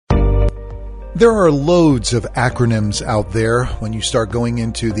There are loads of acronyms out there when you start going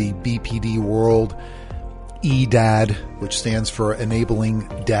into the BPD world. EDAD, which stands for Enabling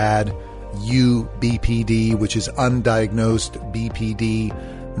Dad. UBPD, which is Undiagnosed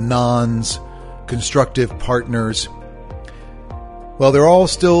BPD. NONS, Constructive Partners. Well, they're all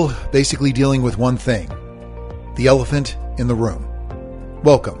still basically dealing with one thing: the elephant in the room.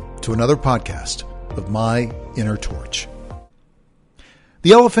 Welcome to another podcast of My Inner Torch.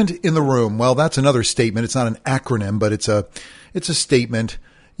 The elephant in the room. Well, that's another statement. It's not an acronym, but it's a statement.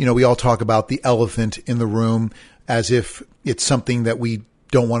 You know, we all talk about the elephant in the room as if it's something that we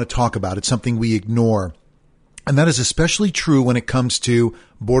don't want to talk about. It's something we ignore. And that is especially true when it comes to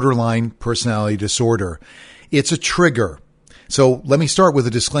borderline personality disorder. It's a trigger. So let me start with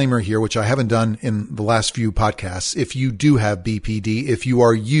a disclaimer here, which I haven't done in the last few podcasts. If you do have BPD, if you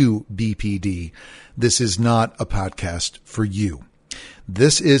are BPD, this is not a podcast for you.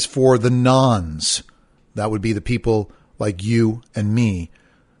 This is for the nons. That would be the people like you and me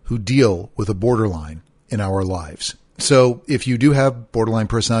who deal with a borderline in our lives. So if you do have borderline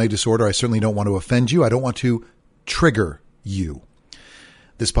personality disorder, I certainly don't want to offend you. I don't want to trigger you.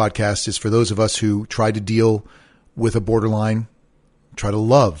 This podcast is for those of us who try to deal with a borderline, try to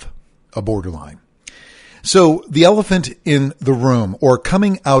love a borderline. So the elephant in the room, or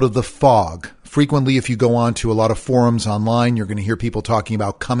coming out of the fog. Frequently, if you go on to a lot of forums online, you're going to hear people talking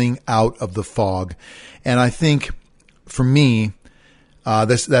about coming out of the fog. And I think for me, that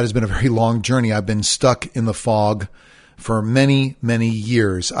has been a very long journey. I've been stuck in the fog for many, many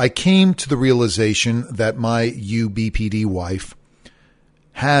years. I came to the realization that my UBPD wife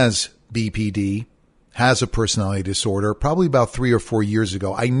has BPD, has a personality disorder, probably about 3 or 4 years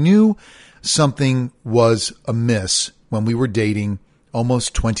ago. I knew something was amiss when we were dating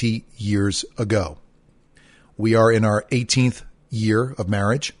almost 20 years ago. We are in our 18th year of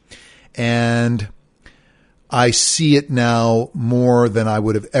marriage, and I see it now more than I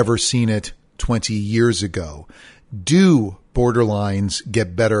would have ever seen it 20 years ago. Do borderlines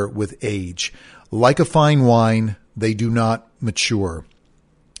get better with age? Like a fine wine, they do not mature.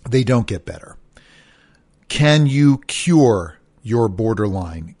 They don't get better. Can you cure your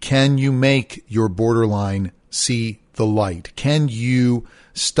borderline? Can you make your borderline see the light? Can you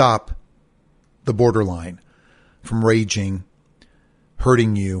stop the borderline from raging,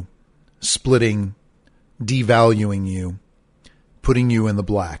 hurting you, splitting, devaluing you, putting you in the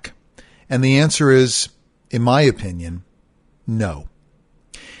black? And the answer is, in my opinion, no.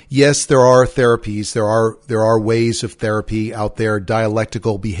 Yes, there are therapies. There are ways of therapy out there.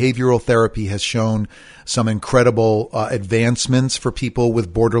 Dialectical behavioral therapy has shown some incredible advancements for people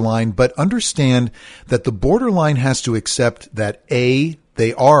with borderline, but understand that the borderline has to accept that A,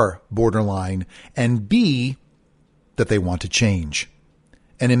 they are borderline, and B, that they want to change.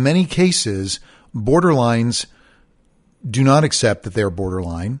 And in many cases, borderlines do not accept that they're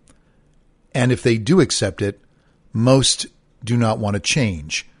borderline. And if they do accept it, most do not want to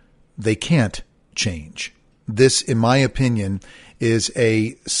change. They can't change. This, in my opinion, is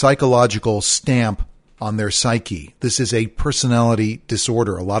a psychological stamp on their psyche. This is a personality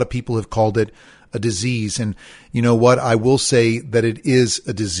disorder. A lot of people have called it a disease. And you know what? I will say that it is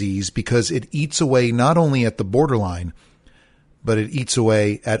a disease because it eats away not only at the borderline, but it eats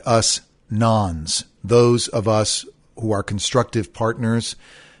away at us nons, those of us who are constructive partners,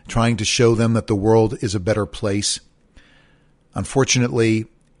 trying to show them that the world is a better place. Unfortunately,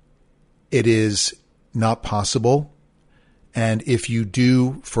 it is not possible. And if you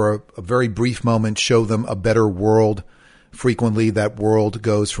do, for a very brief moment, show them a better world, frequently that world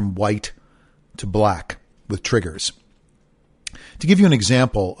goes from white to black with triggers. To give you an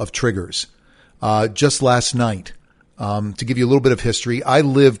example of triggers, just last night, to give you a little bit of history, I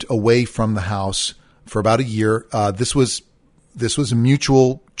lived away from the house for about a year. This was a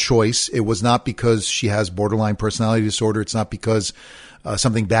mutual choice. It was not because she has borderline personality disorder. It's not because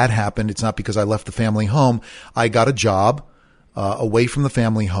something bad happened. It's not because I left the family home. I got a job away from the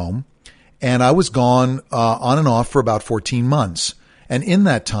family home, and I was gone on and off for about 14 months. And in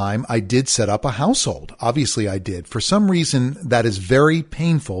that time, I did set up a household. Obviously, I did. For some reason, that is very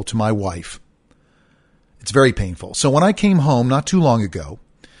painful to my wife. It's very painful. So when I came home not too long ago,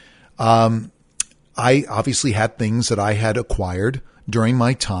 I obviously had things that I had acquired during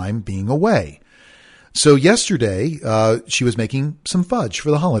my time being away. So yesterday, she was making some fudge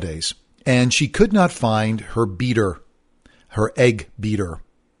for the holidays, and she could not find her beater, her egg beater.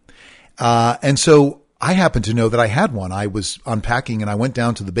 And so I happened to know that I had one. I was unpacking and I went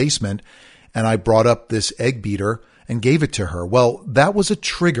down to the basement and I brought up this egg beater and gave it to her. Well, that was a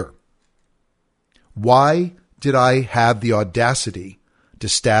trigger. Why did I have the audacity to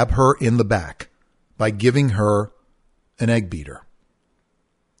stab her in the back by giving her an egg beater.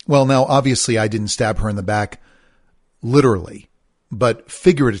 Well, now, obviously, I didn't stab her in the back literally, but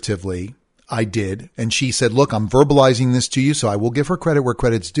figuratively, I did. And she said, look, I'm verbalizing this to you, so I will give her credit where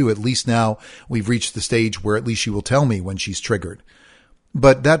credit's due. At least now we've reached the stage where at least she will tell me when she's triggered.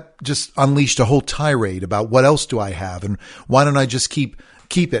 But that just unleashed a whole tirade about what else do I have and why don't I just keep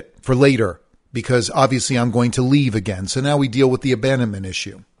it for later, because obviously I'm going to leave again. So now we deal with the abandonment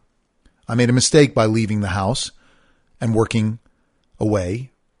issue. I made a mistake by leaving the house and working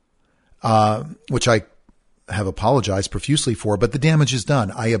away, which I have apologized profusely for, but the damage is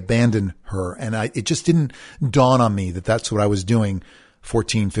done. I abandoned her, and it just didn't dawn on me that that's what I was doing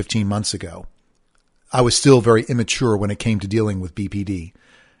 14, 15 months ago. I was still very immature when it came to dealing with BPD.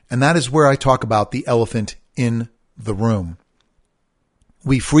 And that is where I talk about the elephant in the room.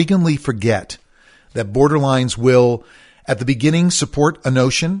 We frequently forget that borderlines will, at the beginning, support a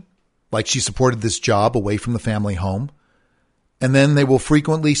notion, like she supported this job away from the family home, and then they will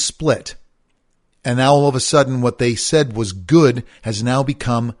frequently split. And now all of a sudden what they said was good has now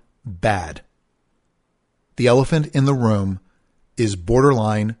become bad. The elephant in the room is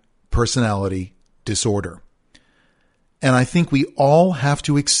borderline personality disorder. And I think we all have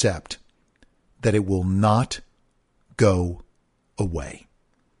to accept that it will not go away.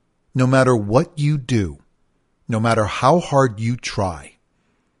 No matter what you do, no matter how hard you try,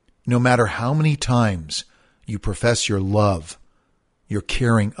 no matter how many times you profess your love, your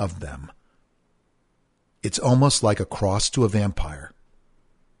caring of them, it's almost like a cross to a vampire.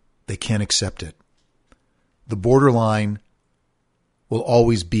 They can't accept it. The borderline will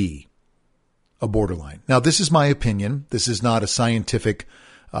always be a borderline. Now, this is my opinion. This is not a scientific,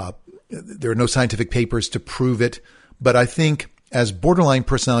 there are no scientific papers to prove it, but I think as borderline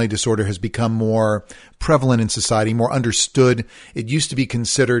personality disorder has become more prevalent in society, more understood, it used to be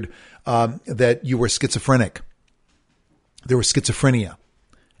considered that you were schizophrenic. There was schizophrenia.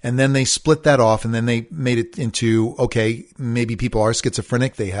 And then they split that off, and then they made it into, okay, maybe people are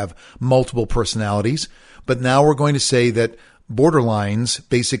schizophrenic. They have multiple personalities. But now we're going to say that borderlines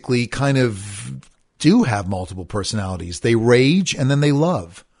basically kind of do have multiple personalities. They rage and then they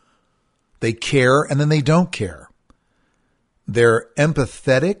love. They care and then they don't care. They're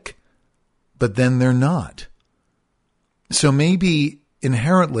empathetic, but then they're not. So maybe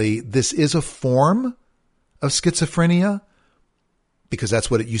inherently this is a form of schizophrenia, because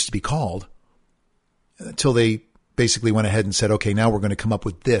that's what it used to be called, until they basically went ahead and said, okay, now we're going to come up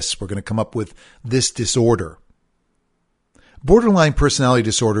with this. We're going to come up with this disorder. Borderline personality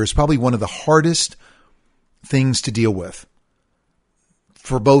disorder is probably one of the hardest things to deal with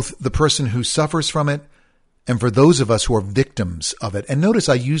for both the person who suffers from it and for those of us who are victims of it. And notice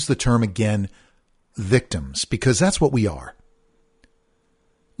I use the term again, victims, because that's what we are.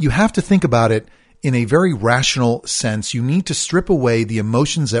 You have to think about it in a very rational sense. You need to strip away the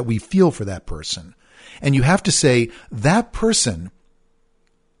emotions that we feel for that person. And you have to say, that person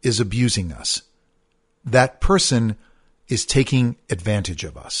is abusing us. That person is taking advantage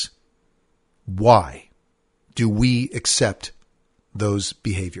of us. Why do we accept those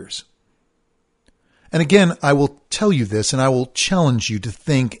behaviors? And again, I will tell you this, and I will challenge you to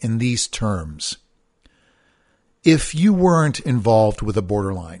think in these terms. If you weren't involved with a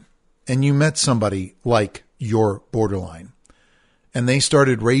borderline, and you met somebody like your borderline, and they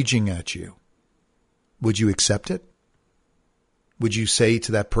started raging at you, would you accept it? Would you say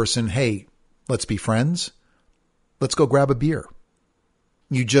to that person, hey, let's be friends? Let's go grab a beer.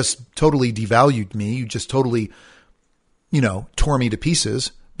 You just totally devalued me. You just totally, tore me to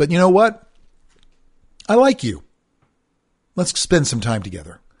pieces. But you know what? I like you. Let's spend some time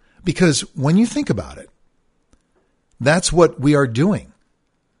together. Because when you think about it, that's what we are doing.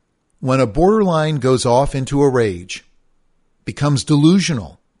 When a borderline goes off into a rage, becomes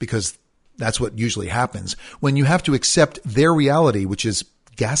delusional, because that's what usually happens, when you have to accept their reality, which is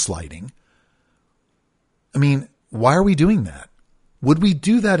gaslighting. I mean, why are we doing that? Would we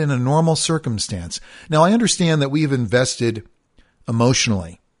do that in a normal circumstance? Now, I understand that we have invested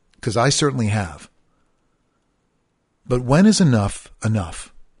emotionally, because I certainly have. But when is enough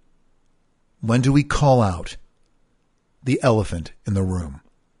enough? When do we call out the elephant in the room?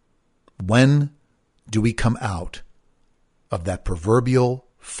 When do we come out of that proverbial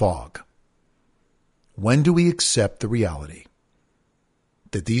fog? When do we accept the reality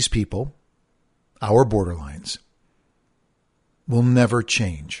that these people, our borderlines, will never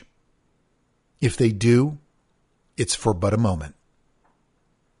change? If they do, it's for but a moment.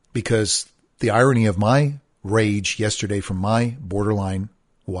 Because the irony of my rage yesterday from my borderline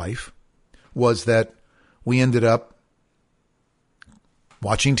wife was that we ended up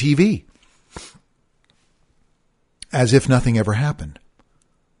watching TV, as if nothing ever happened.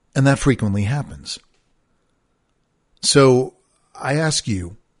 And that frequently happens. So I ask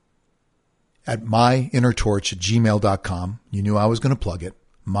you at myinnertorch@gmail.com, you knew I was going to plug it,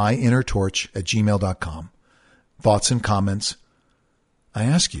 myinnertorch@gmail.com, thoughts and comments. I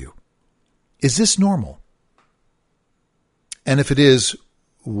ask you, is this normal? And if it is,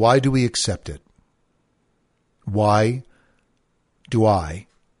 why do we accept it? Why do I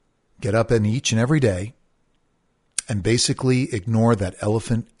get up in each and every day and basically ignore that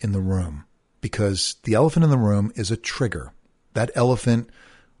elephant in the room? Because the elephant in the room is a trigger. That elephant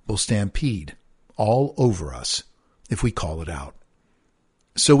will stampede all over us if we call it out.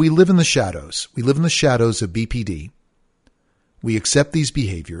 So we live in the shadows. We live in the shadows of BPD. We accept these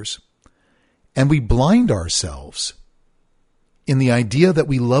behaviors, and we blind ourselves in the idea that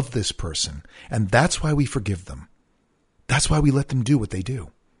we love this person, and that's why we forgive them. That's why we let them do what they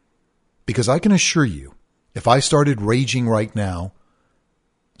do. Because I can assure you, if I started raging right now,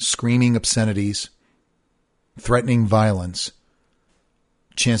 screaming obscenities, threatening violence,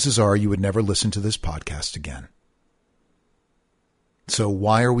 chances are you would never listen to this podcast again. So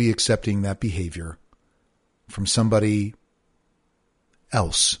why are we accepting that behavior from somebody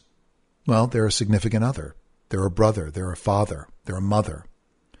else? Well, they're a significant other. They're a brother. They're a father. They're a mother.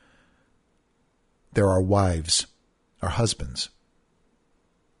 They're our wives, our husbands.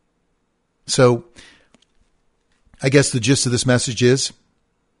 So I guess the gist of this message is,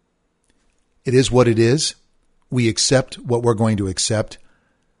 it is what it is. We accept what we're going to accept.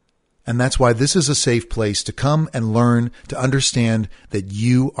 And that's why this is a safe place to come and learn to understand that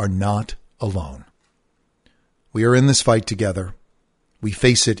you are not alone. We are in this fight together. We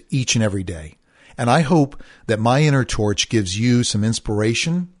face it each and every day. And I hope that My Inner Torch gives you some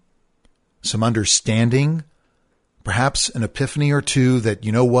inspiration, some understanding, perhaps an epiphany or two that,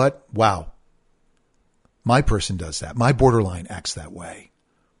 you know what? Wow. My person does that. My borderline acts that way.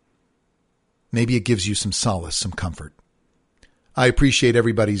 Maybe it gives you some solace, some comfort. I appreciate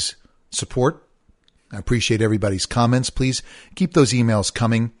everybody's support. I appreciate everybody's comments. Please keep those emails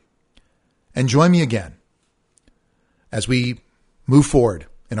coming. And join me again as we move forward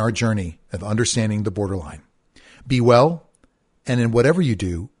in our journey of understanding the borderline. Be well, and in whatever you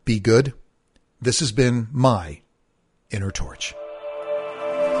do, be good. This has been My Inner Torch.